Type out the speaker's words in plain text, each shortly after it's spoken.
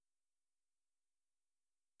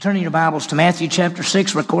Turning your Bibles to Matthew chapter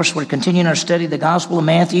 6, where, of course, we're continuing our study of the Gospel of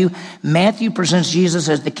Matthew. Matthew presents Jesus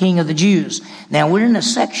as the King of the Jews. Now, we're in a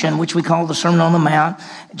section which we call the Sermon on the Mount.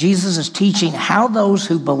 Jesus is teaching how those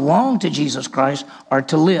who belong to Jesus Christ are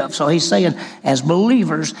to live. So he's saying, as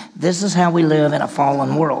believers, this is how we live in a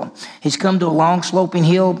fallen world. He's come to a long sloping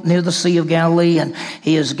hill near the Sea of Galilee, and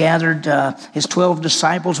he has gathered his 12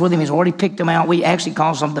 disciples with him. He's already picked them out. We actually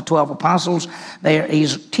call them the 12 apostles.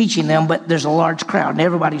 He's teaching them, but there's a large crowd, and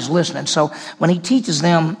everybody's listening. So when he teaches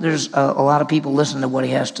them, there's a lot of people listening to what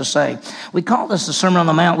he has to say. We call this the Sermon on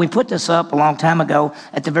the Mount. We put this up a long time ago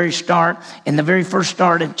at the very start. In the very first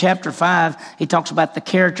start in chapter 5, he talks about the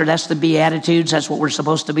character. That's the Beatitudes. That's what we're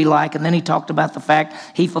supposed to be like. And then he talked about the fact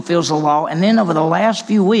he fulfills the law. And then over the last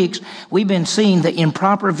few weeks, we've been seeing the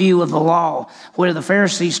improper view of the law, where the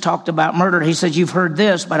Pharisees talked about murder. He said, you've heard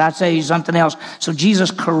this, but I say something else. So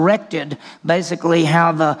Jesus corrected basically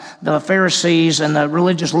how the Pharisees and the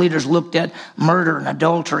religious leaders looked at murder and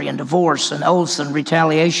adultery and divorce and oaths and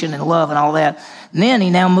retaliation and love and all that. And then he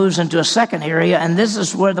now moves into a second area, and this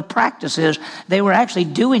is where the practice is. They were actually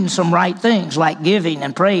doing some right things like giving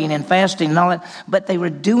and praying and fasting and all that, but they were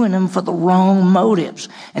doing them for the wrong motives.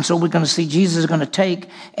 And so we're going to see Jesus is going to take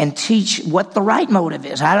and teach what the right motive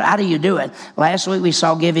is. How do you do it? Last week we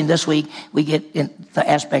saw giving. This week we get in the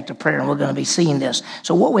aspect of prayer, and we're going to be seeing this.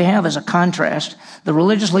 So what we have is a contrast. The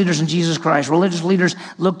religious leaders in Jesus Christ. Religious leaders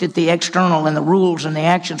looked at the external and the rules and the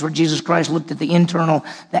actions, where Jesus Christ looked at the internal,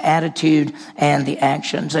 the attitude, and the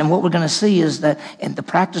actions. And what we're going to see is that in the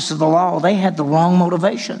practice of the law, they had the wrong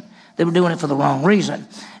motivation. They were doing it for the wrong reason.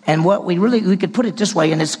 And what we could put it this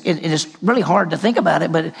way, and it is really hard to think about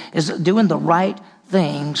it, but is doing the right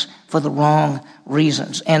things for the wrong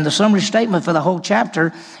reasons. And the summary statement for the whole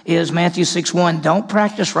chapter is Matthew 6:1. Don't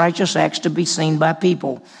practice righteous acts to be seen by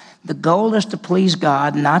people. The goal is to please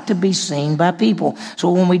God, not to be seen by people.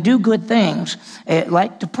 So when we do good things,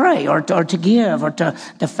 like to pray or to give or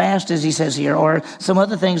to fast, as he says here, or some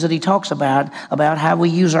other things that he talks about how we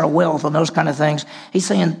use our wealth and those kind of things, he's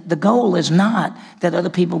saying the goal is not that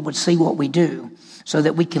other people would see what we do so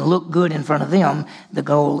that we can look good in front of them. The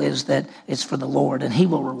goal is that it's for the Lord, and he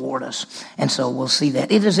will reward us. And so we'll see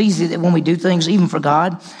that. It is easy that when we do things, even for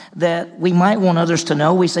God, that we might want others to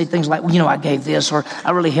know. We say things like, well, I gave this, or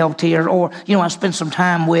I really helped here, or, I spent some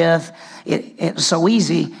time with. It's so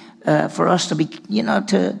easy for us to be,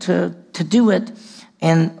 to do it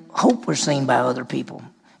and hope we're seen by other people.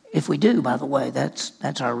 If we do, by the way,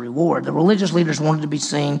 that's our reward. The religious leaders wanted to be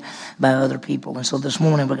seen by other people. And so this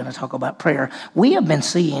morning we're going to talk about prayer. We have been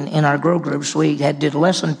seeing in our grow groups, we did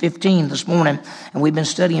lesson 15 this morning, and we've been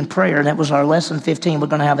studying prayer. That was our lesson 15. We're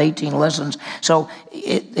going to have 18 lessons. So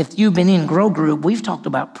if you've been in grow group, we've talked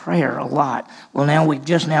about prayer a lot. Well, now we've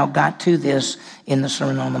just now got to this in the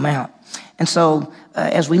Sermon on the Mount. And so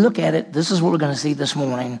as we look at it, this is what we're going to see this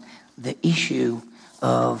morning, the issue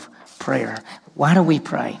of prayer. Why do we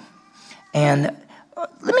pray? And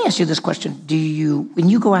let me ask you this question. When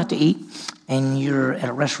you go out to eat and you're at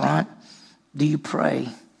a restaurant, do you pray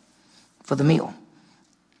for the meal?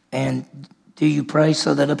 And do you pray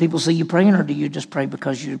so that other people see you praying, or do you just pray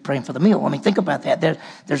because you're praying for the meal? I mean, think about that.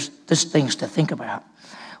 There's things to think about.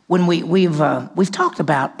 When we've talked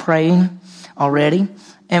about praying already,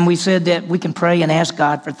 and we said that we can pray and ask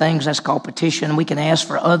God for things. That's called petition. We can ask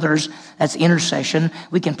for others. That's intercession.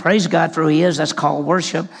 We can praise God for who he is. That's called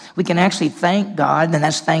worship. We can actually thank God, and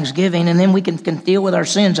that's thanksgiving. And then we can deal with our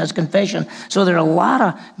sins. That's confession. So there are a lot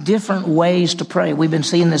of different ways to pray. We've been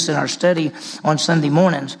seeing this in our study on Sunday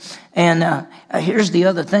mornings. And here's the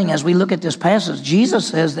other thing. As we look at this passage, Jesus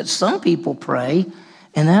says that some people pray,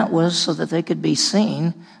 and that was so that they could be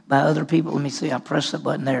seen by other people. Let me see, I pressed the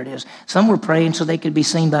button, there it is. Some were praying so they could be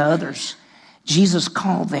seen by others. Jesus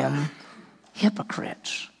called them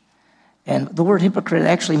hypocrites. And the word hypocrite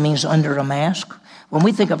actually means under a mask. When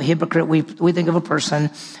we think of a hypocrite, we think of a person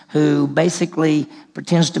who basically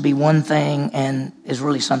pretends to be one thing and is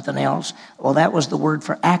really something else. Well, that was the word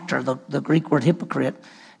for actor. The Greek word hypocrite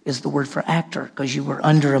is the word for actor, because you were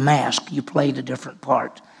under a mask. You played a different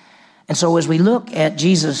part. And so as we look at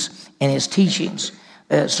Jesus and his teachings,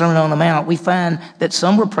 Sermon on the Mount, we find that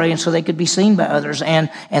some were praying so they could be seen by others and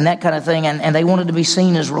that kind of thing. And they wanted to be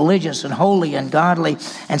seen as religious and holy and godly.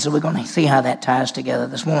 And so we're going to see how that ties together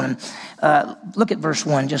this morning. Look at verse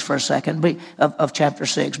 1 just for a second of chapter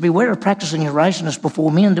 6. Beware of practicing your righteousness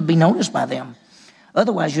before men to be noticed by them.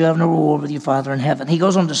 Otherwise, you have no reward with your Father in heaven. He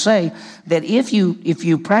goes on to say that if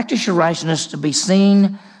you practice your righteousness to be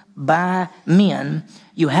seen by men,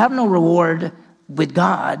 you have no reward with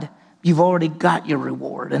God. You've already got your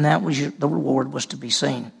reward, and that was the reward was to be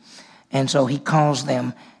seen. And so he calls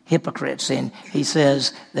them hypocrites. And he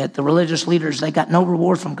says that the religious leaders, they got no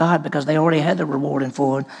reward from God because they already had the reward in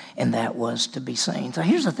full, and that was to be seen. So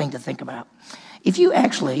here's the thing to think about. If you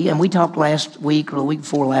actually, and we talked last week or the week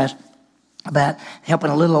before last about helping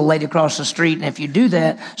a little old lady across the street, and if you do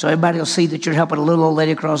that, so everybody will see that you're helping a little old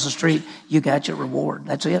lady across the street, you got your reward.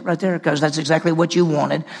 That's it right there, because that's exactly what you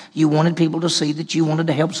wanted. You wanted people to see that you wanted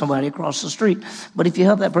to help somebody across the street. But if you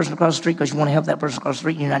help that person across the street because you want to help that person across the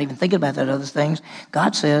street and you're not even thinking about that other things,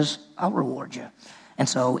 God says, I'll reward you. And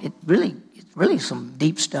so it's really some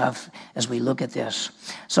deep stuff as we look at this.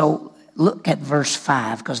 So look at verse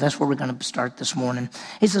 5, because that's where we're going to start this morning.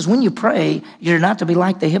 He says, when you pray, you're not to be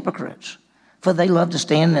like the hypocrites, for they love to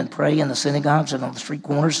stand and pray in the synagogues and on the street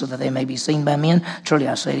corners so that they may be seen by men. Truly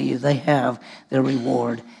I say to you, they have their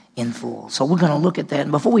reward in full. So we're going to look at that.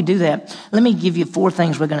 And before we do that, let me give you 4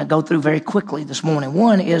 things we're going to go through very quickly this morning.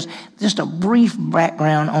 One is just a brief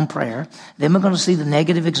background on prayer. Then we're going to see the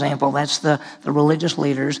negative example. That's the religious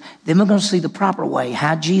leaders. Then we're going to see the proper way,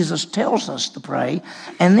 how Jesus tells us to pray.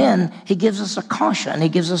 And then he gives us a caution. He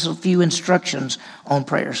gives us a few instructions on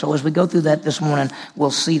prayer. So as we go through that this morning,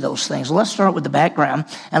 we'll see those things. Let's start with the background,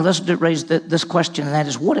 and let's raise this question, and that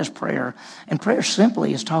is, what is prayer? And prayer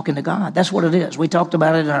simply is talking to God. That's what it is. We talked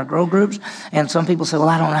about it in our grow groups, and some people say, well,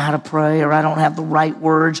 I don't know how to pray, or I don't have the right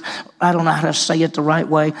words, I don't know how to say it the right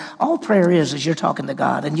way. All prayer is you're talking to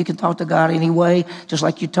God, and you can talk to God anyway, just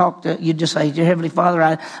like you just say, dear Heavenly Father,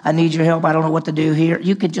 I need your help, I don't know what to do here.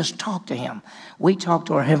 You can just talk to him. We talk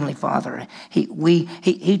to our Heavenly Father.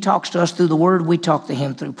 He talks to us through the Word, we talk to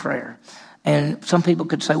him through prayer. And some people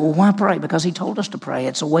could say, well, why pray? Because he told us to pray.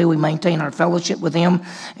 It's a way we maintain our fellowship with him,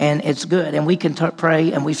 and it's good. And we can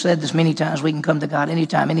pray, and we've said this many times, we can come to God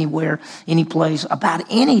anytime, anywhere, any place, about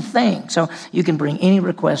anything. So you can bring any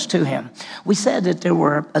request to him. We said that there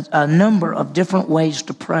were a number of different ways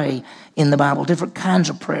to pray in the Bible, different kinds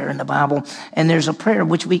of prayer in the Bible. And there's a prayer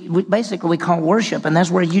which we basically call worship, and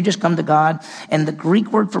that's where you just come to God. And the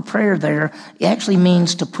Greek word for prayer there, it actually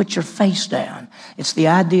means to put your face down. It's the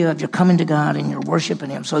idea of you're coming to God and you're worshiping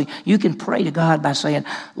him. So you can pray to God by saying,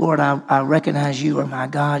 Lord, I recognize you are my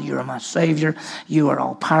God, you are my Savior, you are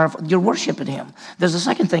all powerful. You're worshiping him. There's the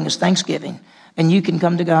second thing is thanksgiving. And you can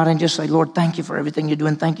come to God and just say, Lord, thank you for everything you're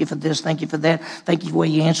doing. Thank you for this. Thank you for that. Thank you for the way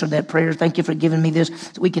you answered that prayer. Thank you for giving me this.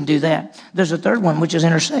 We can do that. There's a third one, which is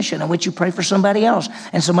intercession, in which you pray for somebody else.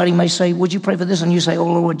 And somebody may say, would you pray for this? And you say, oh,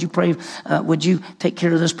 Lord, would you pray? Would you take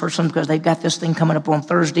care of this person because they've got this thing coming up on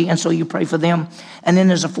Thursday? And so you pray for them. And then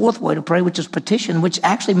there's a fourth way to pray, which is petition, which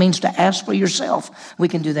actually means to ask for yourself. We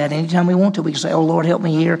can do that anytime we want to. We can say, oh, Lord, help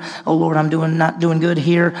me here. Oh, Lord, I'm not doing good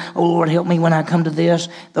here. Oh, Lord, help me when I come to this.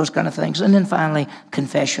 Those kind of things. And then finally,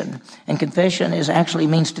 confession. And confession actually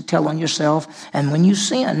means to tell on yourself. And when you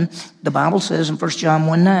sin, the Bible says in 1 John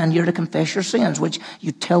 1:9, you're to confess your sins, which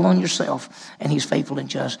you tell on yourself, and he's faithful and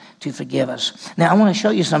just to forgive us. Now, I want to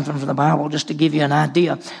show you something from the Bible just to give you an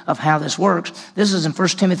idea of how this works. This is in 1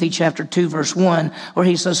 Timothy chapter 2, verse 1, where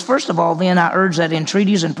he says, first of all, then I urge that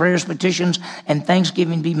entreaties and prayers, petitions, and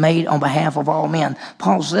thanksgiving be made on behalf of all men.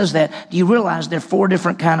 Paul says that. Do you realize there are 4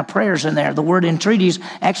 different kind of prayers in there? The word entreaties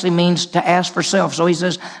actually means to ask for self. So he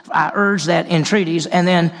says, I urge that entreaties, and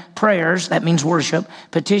then prayers, that means worship,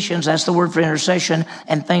 petitions, that's the word for intercession,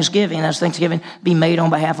 and thanksgiving, that's thanksgiving, be made on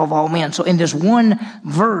behalf of all men. So in this one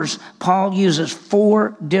verse, Paul uses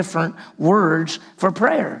 4 different words for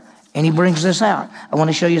prayer. And he brings this out. I want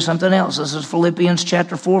to show you something else. This is Philippians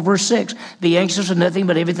chapter 4, verse 6. Be anxious for nothing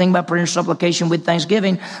but everything by prayer and supplication with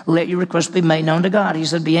thanksgiving. Let your requests be made known to God. He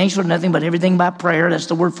said, be anxious for nothing but everything by prayer. That's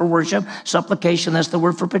the word for worship. Supplication, that's the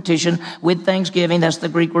word for petition. With thanksgiving, that's the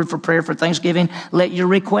Greek word for prayer for thanksgiving. Let your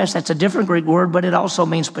request, that's a different Greek word, but it also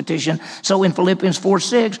means petition. So in Philippians 4,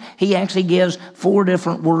 6, he actually gives 4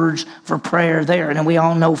 different words for prayer there. And we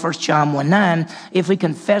all know 1 John 1:9, if we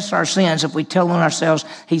confess our sins, if we tell on ourselves,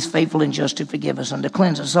 he's faithful and just to forgive us and to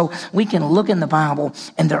cleanse us. So we can look in the Bible,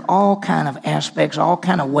 and there are all kind of aspects, all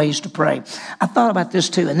kind of ways to pray. I thought about this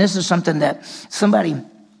too, and this is something that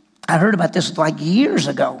I heard about this like years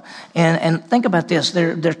ago. And think about this.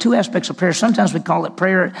 There are 2 aspects of prayer. Sometimes we call it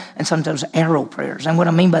prayer and sometimes arrow prayers. And what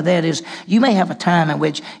I mean by that is you may have a time in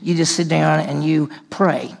which you just sit down and you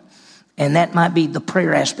pray. And that might be the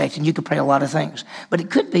prayer aspect, and you could pray a lot of things. But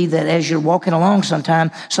it could be that as you're walking along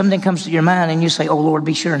sometime, something comes to your mind and you say, oh, Lord,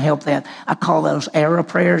 be sure and help that. I call those arrow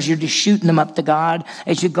prayers. You're just shooting them up to God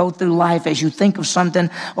as you go through life, as you think of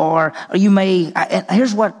something. Or you may,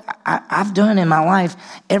 here's what I've done in my life.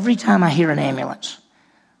 Every time I hear an ambulance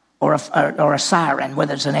or a siren,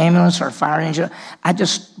 whether it's an ambulance or a fire engine,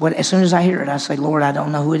 as soon as I hear it, I say, Lord, I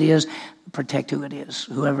don't know who it is. protect who it is,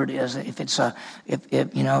 whoever it is. If it's if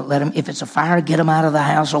it's a fire, get them out of the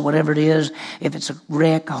house or whatever it is. If it's a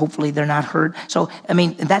wreck, hopefully they're not hurt. So, I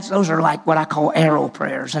mean, those are like what I call arrow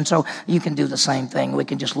prayers. And so you can do the same thing. We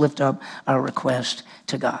can just lift up our request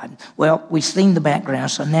to God. Well, we've seen the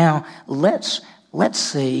background. So now let's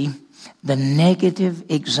see the negative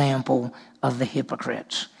example of the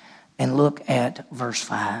hypocrites and look at verse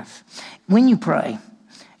 5. When you pray,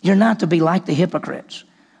 you're not to be like the hypocrites,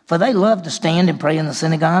 for they love to stand and pray in the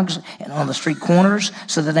synagogues and on the street corners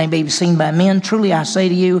so that they may be seen by men. Truly I say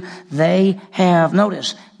to you, they have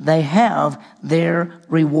their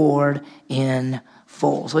reward in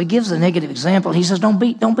full. So he gives a negative example. He says, don't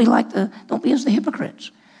be as the hypocrites,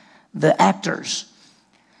 the actors.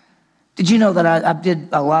 Did you know that I did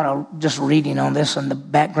a lot of just reading on this and the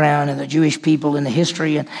background and the Jewish people and the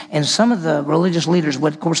history and some of the religious leaders,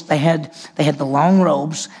 of course, they had the long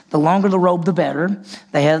robes. The longer the robe, the better.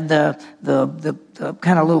 They had the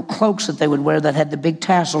kind of little cloaks that they would wear that had the big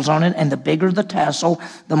tassels on it, and the bigger the tassel,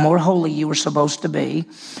 the more holy you were supposed to be.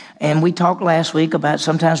 And we talked last week about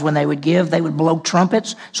sometimes when they would give, they would blow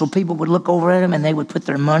trumpets so people would look over at them and they would put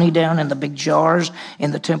their money down in the big jars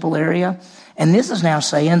in the temple area. And this is now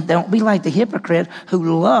saying, don't be like the hypocrite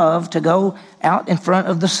who love to go out in front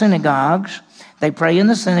of the synagogues. They pray in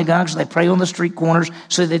the synagogues, they pray on the street corners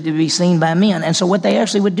so that they'd be seen by men. And so what they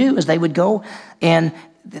actually would do is they would go and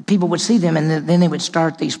people would see them and then they would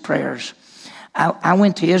start these prayers. I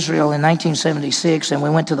went to Israel in 1976 and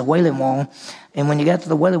we went to the Wailing Wall. And when you got to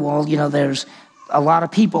the Wailing Wall, there's a lot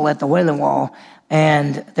of people at the Wailing Wall.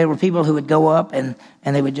 And there were people who would go up and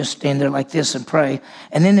they would just stand there like this and pray.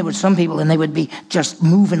 And then there were some people and they would be just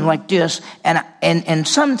moving like this. And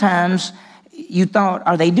sometimes you thought,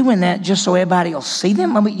 are they doing that just so everybody will see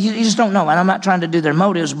them? I mean, you just don't know. And I'm not trying to do their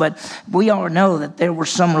motives, but we all know that there were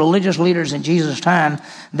some religious leaders in Jesus' time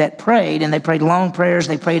that prayed, and they prayed long prayers.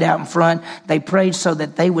 They prayed out in front. They prayed so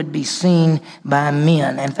that they would be seen by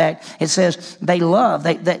men. In fact, it says they love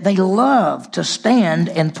to stand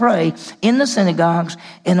and pray in the synagogues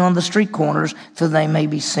and on the street corners so they may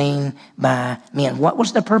be seen by men. What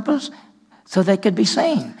was the purpose? So they could be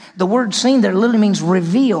seen. The word seen there literally means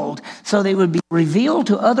revealed. So they would be revealed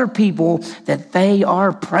to other people that they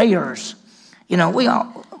are prayers.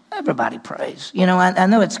 Everybody prays. I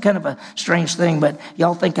know it's kind of a strange thing, but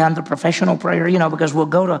y'all think I'm the professional prayer, because we'll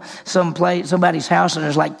go to somebody's house and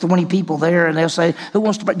there's like 20 people there and they'll say, who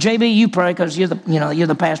wants to pray? JB, you pray because you're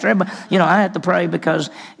the pastor. But, I have to pray because,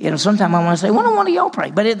 sometimes I want to say, why don't one of y'all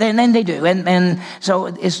pray? But then they do. And so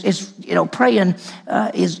it's praying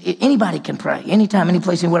anybody can pray anytime, any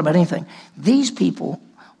place, anywhere about anything. These people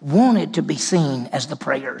wanted to be seen as the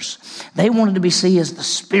prayers. They wanted to be seen as the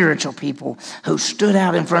spiritual people who stood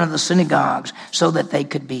out in front of the synagogues so that they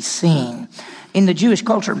could be seen. In the Jewish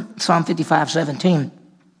culture, Psalm 55:17,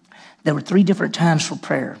 there were 3 different times for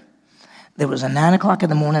prayer. There was a 9 o'clock in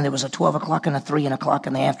the morning, there was a 12 o'clock, and a 3 o'clock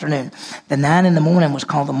in the afternoon. The 9 in the morning was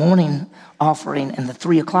called the morning offering, and the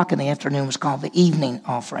 3 o'clock in the afternoon was called the evening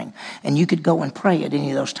offering. And you could go and pray at any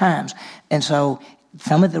of those times. And so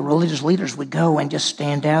some of the religious leaders would go and just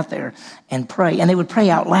stand out there and pray. And they would pray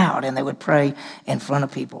out loud, and they would pray in front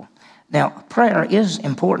of people. Now, prayer is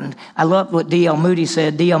important. I love what D.L. Moody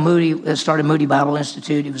said. D.L. Moody started Moody Bible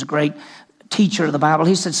Institute. He was a great teacher of the Bible.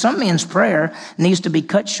 He said some men's prayer needs to be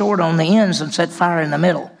cut short on the ends and set fire in the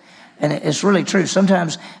middle. And it's really true.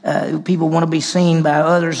 Sometimes people want to be seen by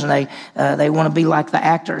others, and they want to be like the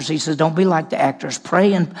actors. He says, don't be like the actors.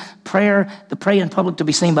 Pray in public to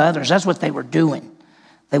be seen by others. That's what they were doing.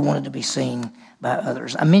 They wanted to be seen by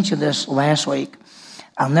others. I mentioned this last week.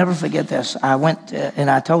 I'll never forget this. I went, and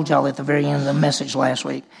I told y'all at the very end of the message last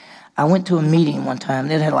week, I went to a meeting one time.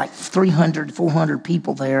 It had like 300, 400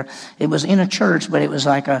 people there. It was in a church, but it was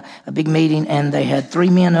like a big meeting, and they had 3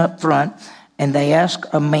 men up front, and they asked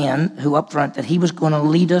a man who up front that he was going to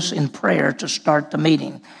lead us in prayer to start the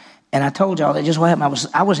meeting. And I told y'all that just what happened.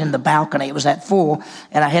 I was in the balcony. It was that full,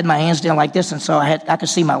 and I had my hands down like this, and so I could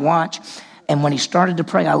see my watch. And when he started to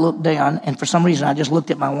pray, I looked down, and for some reason, I just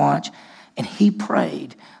looked at my watch, and he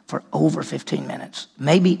prayed for over 15 minutes,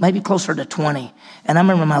 maybe closer to 20. And I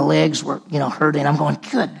remember my legs were, hurting. I'm going,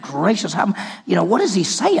 good gracious, what is he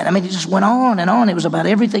saying? I mean, it just went on and on. It was about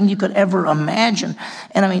everything you could ever imagine.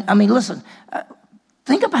 And I mean, listen,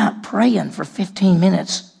 think about praying for 15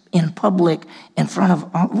 minutes in public in front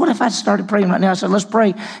of, what if I started praying right now? I said, let's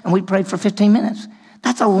pray. And we prayed for 15 minutes.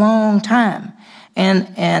 That's a long time.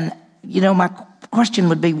 And my question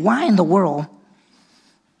would be, why in the world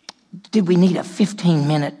did we need a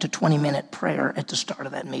 15-minute to 20-minute prayer at the start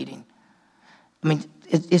of that meeting? I mean,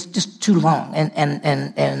 it's just too long.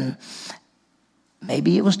 And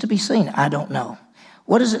Maybe it was to be seen. I don't know.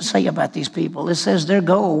 What does it say about these people? It says their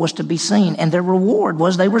goal was to be seen, and their reward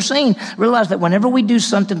was they were seen. Realize that whenever we do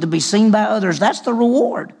something to be seen by others, that's the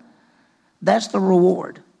reward. That's the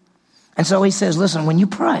reward. And so he says, listen, when you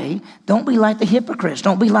pray, don't be like the hypocrites.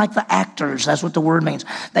 Don't be like the actors. That's what the word means.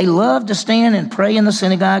 They love to stand and pray in the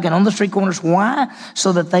synagogue and on the street corners. Why?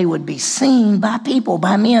 So that they would be seen by people,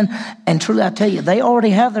 by men. And truly, I tell you, they already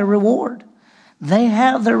have their reward. They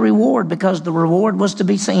have their reward because the reward was to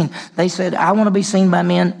be seen. They said, I want to be seen by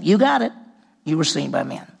men. You got it. You were seen by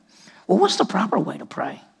men. Well, what's the proper way to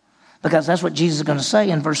pray? Because that's what Jesus is going to say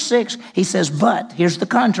in verse 6. He says, but, here's the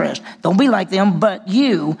contrast. Don't be like them, but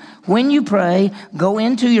you, when you pray, go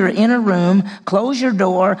into your inner room, close your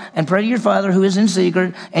door, and pray to your Father who is in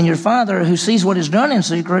secret, and your Father who sees what is done in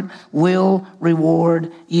secret will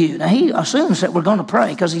reward you. Now, he assumes that we're going to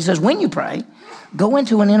pray because he says, when you pray, go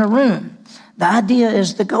into an inner room. The idea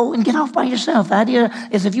is to go and get off by yourself. The idea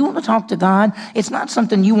is if you want to talk to God, it's not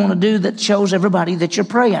something you want to do that shows everybody that you're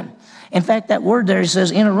praying. In fact, that word there, he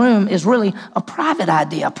says, in a room, is really a private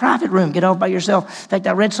idea, a private room. Get off by yourself. In fact,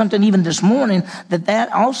 I read something even this morning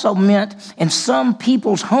that also meant in some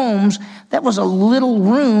people's homes, that was a little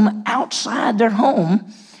room outside their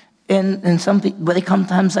home. And some people, but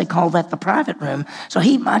sometimes they call that the private room. So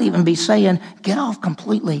he might even be saying, get off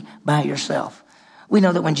completely by yourself. We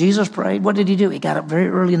know that when Jesus prayed, what did he do? He got up very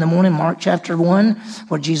early in the morning, Mark chapter 1,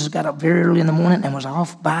 where Jesus got up very early in the morning and was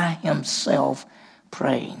off by himself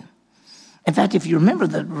praying. In fact, if you remember,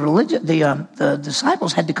 the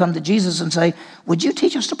disciples had to come to Jesus and say, would you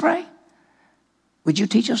teach us to pray? Would you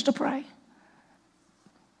teach us to pray?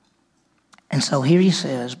 And so here he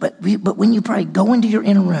says, but when you pray, go into your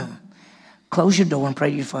inner room, close your door and pray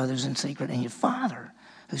to your Father who's in secret, and your Father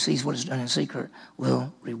who sees what is done in secret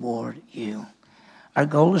will reward you. Our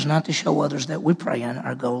goal is not to show others that we're praying.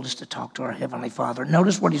 Our goal is to talk to our Heavenly Father.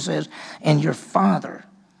 Notice what he says, and your Father,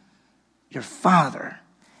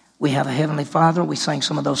 we have a Heavenly Father. We sang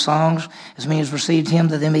some of those songs. As many as received him,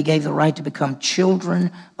 to them he gave the right to become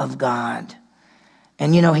children of God.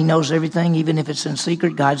 And you know, he knows everything, even if it's in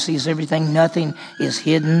secret. God sees everything. Nothing is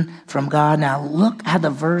hidden from God. Now look how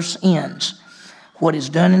the verse ends. What is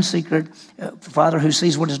done in secret, Father who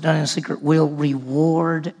sees what is done in secret will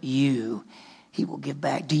reward you. He will give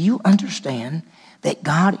back. Do you understand that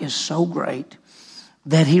God is so great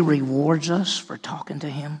that he rewards us for talking to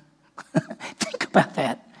him? Think about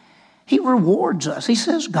that. He rewards us. He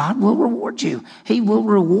says God will reward you. He will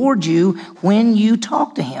reward you when you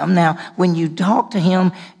talk to him. Now, when you talk to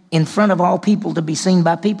him in front of all people to be seen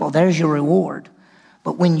by people, there's your reward.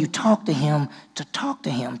 But when you talk to him,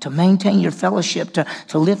 to maintain your fellowship,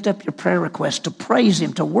 to lift up your prayer requests, to praise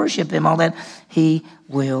him, to worship him, all that, he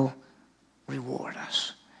will reward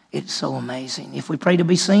us. It's so amazing. If we pray to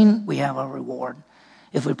be seen, we have a reward.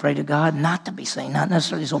 If we pray to God not to be seen, not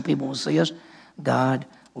necessarily so people will see us, God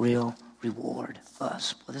will reward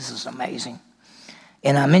us. Well, this is amazing.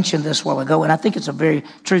 And I mentioned this a while ago, and I think it's a very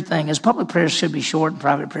true thing, is public prayers should be short and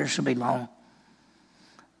private prayers should be long.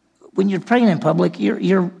 When you're praying in public,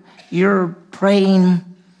 you're praying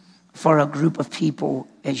for a group of people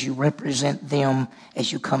as you represent them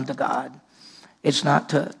as you come to God. It's not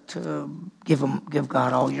to give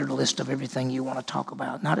God all your list of everything you want to talk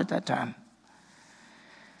about. Not at that time.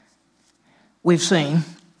 We've seen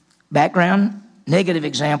background, negative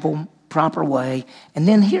example, proper way. And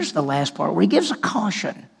then here's the last part where he gives a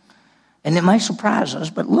caution. And it may surprise us,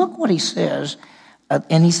 but look what he says.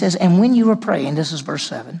 And he says, and when you are praying, this is verse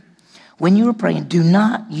 7, when you are praying, do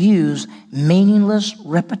not use meaningless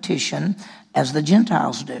repetition as the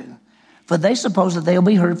Gentiles do. For they suppose that they'll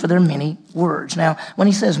be heard for their many words. Now, when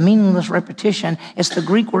he says meaningless repetition, it's the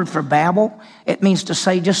Greek word for babble. It means to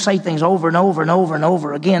just say things over and over and over and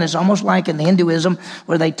over again. It's almost like in the Hinduism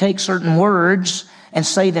where they take certain words and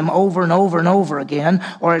say them over and over and over again.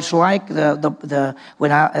 Or it's like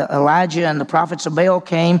when Elijah and the prophets of Baal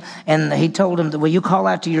came and he told them, will you call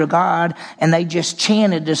out to your God? And they just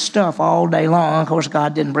chanted this stuff all day long. Of course,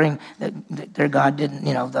 God didn't their God didn't,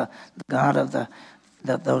 the God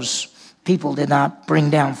of those people did not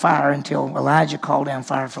bring down fire until Elijah called down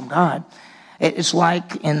fire from God. It's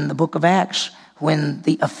like in the book of Acts when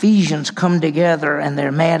the Ephesians come together and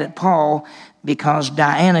they're mad at Paul because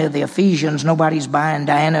Diana of the Ephesians, nobody's buying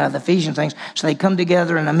Diana of the Ephesian things. So they come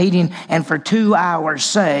together in a meeting and for 2 hours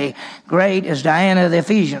say, great is Diana of the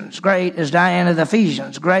Ephesians, great is Diana of the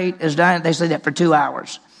Ephesians, great is Diana. They say that for 2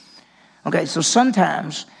 hours. Okay, so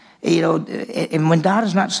sometimes And when God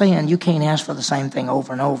is not saying you can't ask for the same thing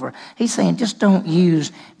over and over, he's saying just don't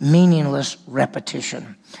use meaningless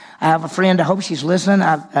repetition. I have a friend, I hope she's listening.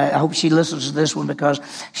 I hope she listens to this one because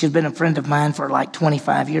she's been a friend of mine for like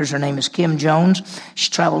 25 years. Her name is Kim Jones. She's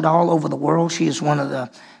traveled all over the world. She is one of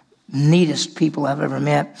the neatest people I've ever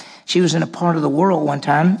met. She was in a part of the world one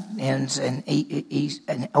time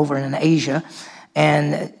over in Asia,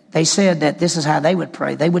 and they said that this is how they would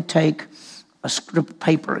pray. They would take a strip of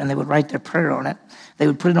paper and they would write their prayer on it. They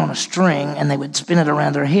would put it on a string and they would spin it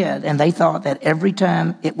around their head, and they thought that every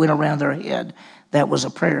time it went around their head, that was a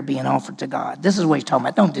prayer being offered to God. This is what he's talking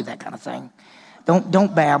about. Don't do that kind of thing.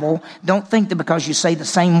 Don't babble. Don't think that because you say the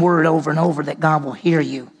same word over and over that God will hear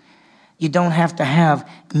you. You don't have to have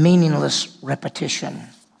meaningless repetition.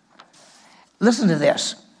 Listen to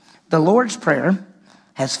this. The Lord's Prayer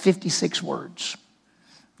has 56 words.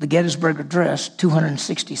 The Gettysburg Address,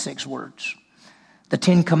 266 words. The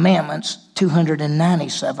Ten Commandments,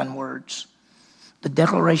 297 words. The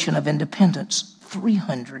Declaration of Independence,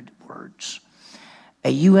 300 words. A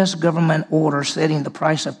U.S. government order setting the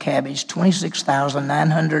price of cabbage,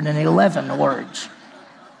 26,911 words.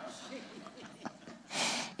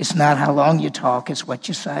 It's not how long you talk, it's what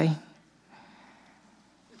you say.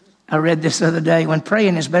 I read this the other day. When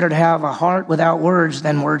praying, it's better to have a heart without words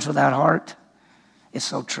than words without heart. It's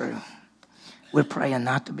so true. We're praying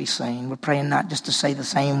not to be seen. We're praying not just to say the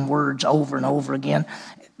same words over and over again.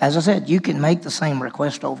 As I said, you can make the same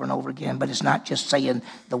request over and over again, but it's not just saying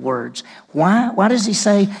the words. Why does he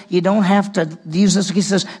say you don't have to use this? He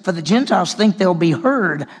says, for the Gentiles think they'll be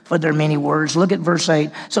heard for their many words. Look at verse 8.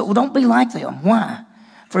 So don't be like them. Why?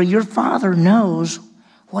 For your Father knows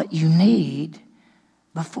what you need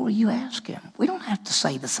before you ask him. We don't have to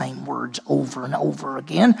say the same words over and over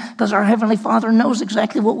again because our Heavenly Father knows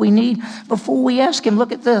exactly what we need before we ask him.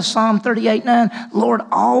 Look at this, Psalm 38:9. Lord,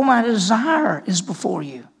 all my desire is before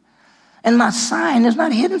you, and my sign is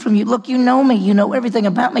not hidden from you. Look, you know me. You know everything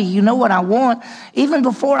about me. You know what I want even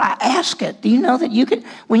before I ask it. Do you know that you can,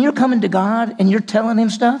 when you're coming to God and you're telling him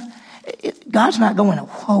stuff, God's not going,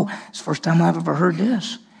 whoa, it's the first time I've ever heard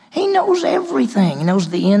this. He knows everything. He knows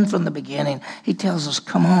the end from the beginning. He tells us,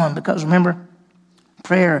 come on, because remember,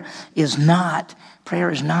 prayer is not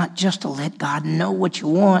just to let God know what you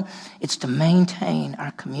want. It's to maintain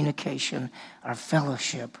our communication, our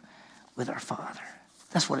fellowship with our Father.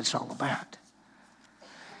 That's what it's all about.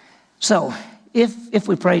 So, if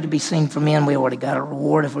we pray to be seen for men, we already got a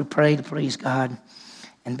reward. If we pray to please God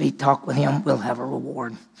and talk with him, we'll have a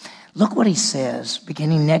reward. Look what he says.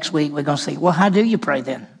 Beginning next week, we're going to say, well, how do you pray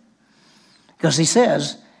then? Because he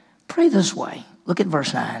says, pray this way. Look at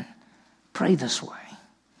verse 9. Pray this way.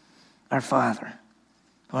 Our Father,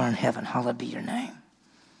 who art in heaven, hallowed be your name.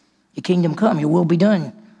 Your kingdom come, your will be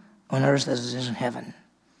done on earth as it is in heaven.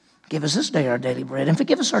 Give us this day our daily bread, and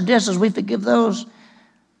forgive us our debts as we forgive those,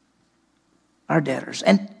 our debtors.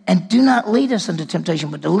 And do not lead us into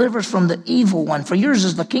temptation, but deliver us from the evil one. For yours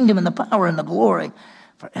is the kingdom and the power and the glory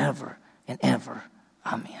forever and ever.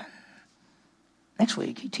 Amen. Next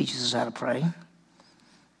week, he teaches us how to pray.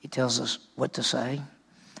 He tells us what to say,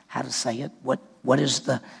 how to say it, what is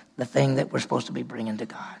the thing that we're supposed to be bringing to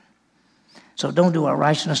God. So don't do our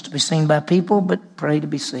righteousness to be seen by people, but pray to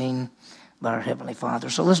be seen by our Heavenly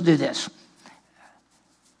Father. So let's do this.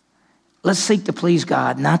 Let's seek to please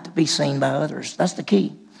God, not to be seen by others. That's the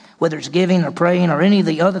key. Whether it's giving or praying or any of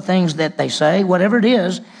the other things that they say, whatever it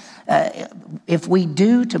is, if we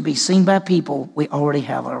do to be seen by people, we already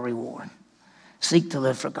have our reward. Seek to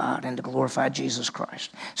live for God and to glorify Jesus Christ.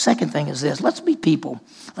 Second thing is this. Let's be people.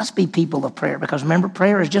 Let's be people of prayer. Because remember,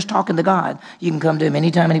 prayer is just talking to God. You can come to him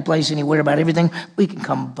anytime, any place, anywhere about everything. We can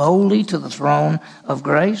come boldly to the throne of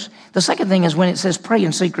grace. The second thing is when it says pray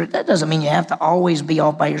in secret, that doesn't mean you have to always be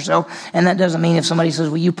off by yourself. And that doesn't mean if somebody says,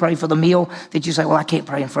 will you pray for the meal, that you say, well, I can't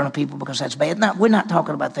pray in front of people because that's bad. No, we're not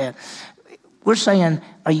talking about that. We're saying,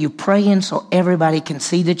 are you praying so everybody can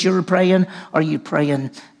see that you're praying? Or are you praying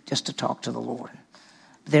just to talk to the Lord?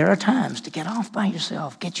 There are times to get off by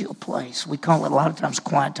yourself, get you a place. We call it a lot of times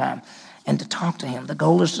quiet time, and to talk to him. The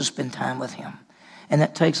goal is to spend time with him. And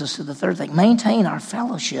that takes us to the third thing. Maintain our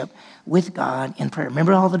fellowship with God in prayer.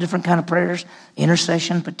 Remember all the different kind of prayers?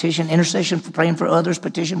 Intercession, petition, intercession for praying for others,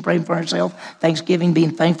 petition, praying for ourselves, thanksgiving,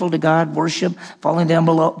 being thankful to God, worship, falling down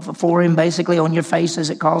below before him, basically on your face as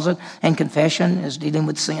it calls it, and confession is dealing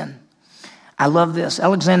with sin. I love this.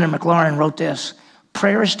 Alexander McLaurin wrote this.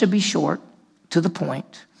 Prayer is to be short, to the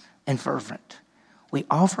point, and fervent. We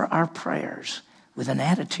offer our prayers with an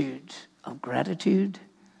attitude of gratitude,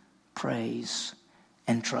 praise,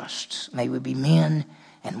 and trust. May we be men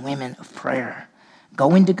and women of prayer.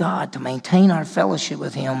 going to God to maintain our fellowship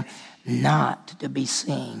with him, not to be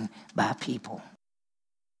seen by people.